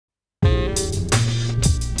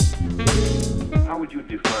would you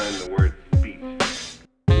define the word beat?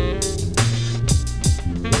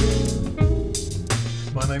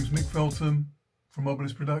 My name's Mick Feltham from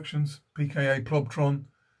Obelisk Productions, PKA Plobtron.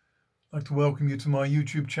 I'd like to welcome you to my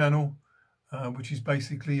YouTube channel, which is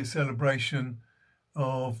basically a celebration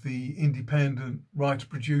of the independent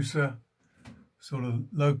writer-producer, sort of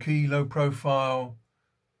low-key, low-profile,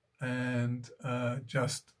 and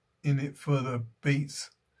just in it for the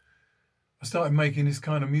beats. I started making this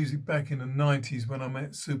kind of music back in the 90s when I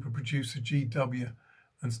met super producer GW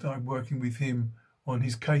and started working with him on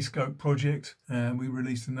his K-Scope project, and we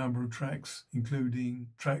released a number of tracks, including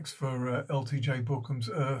tracks for LTJ Bookham's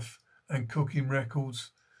Earth and Cooking Records,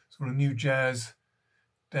 sort of new jazz,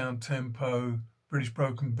 down-tempo, British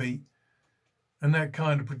broken beat. And that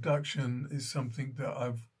kind of production is something that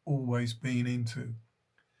I've always been into.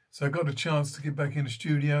 So I got a chance to get back in the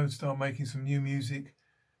studio and start making some new music.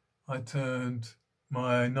 I turned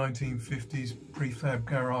my 1950s prefab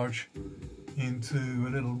garage into a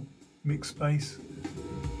little mix space.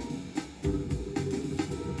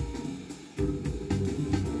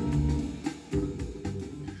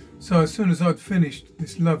 So as soon as I'd finished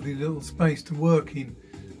this lovely little space to work in,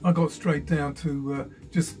 I got straight down to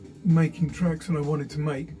just making tracks that I wanted to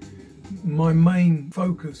make. My main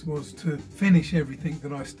focus was to finish everything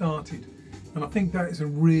that I started, and I think that is a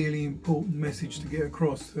really important message to get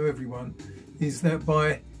across to everyone, is that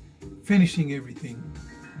by finishing everything,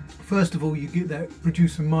 first of all, you get that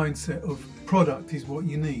producer mindset of product is what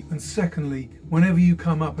you need, and secondly, whenever you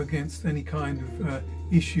come up against any kind of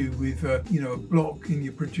issue with you know, a block in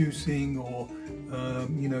your producing, or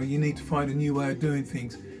you know, you need to find a new way of doing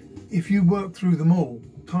things, if you work through them all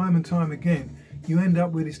time and time again, you end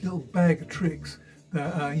up with this little bag of tricks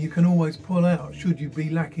that you can always pull out should you be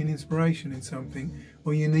lacking inspiration in something,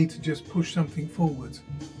 or you need to just push something forwards.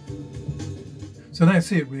 So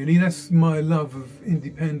that's it really, that's my love of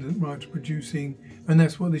independent writer producing, and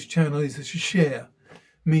that's what this channel is, it's a share.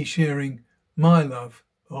 Me sharing my love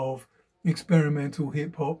of experimental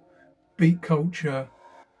hip-hop, beat culture,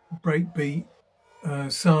 breakbeat,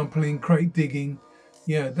 sampling, crate digging.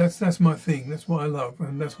 Yeah, that's my thing, that's what I love,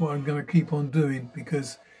 and that's what I'm going to keep on doing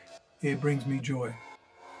because it brings me joy.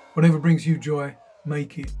 Whatever brings you joy,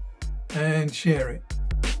 make it and share it.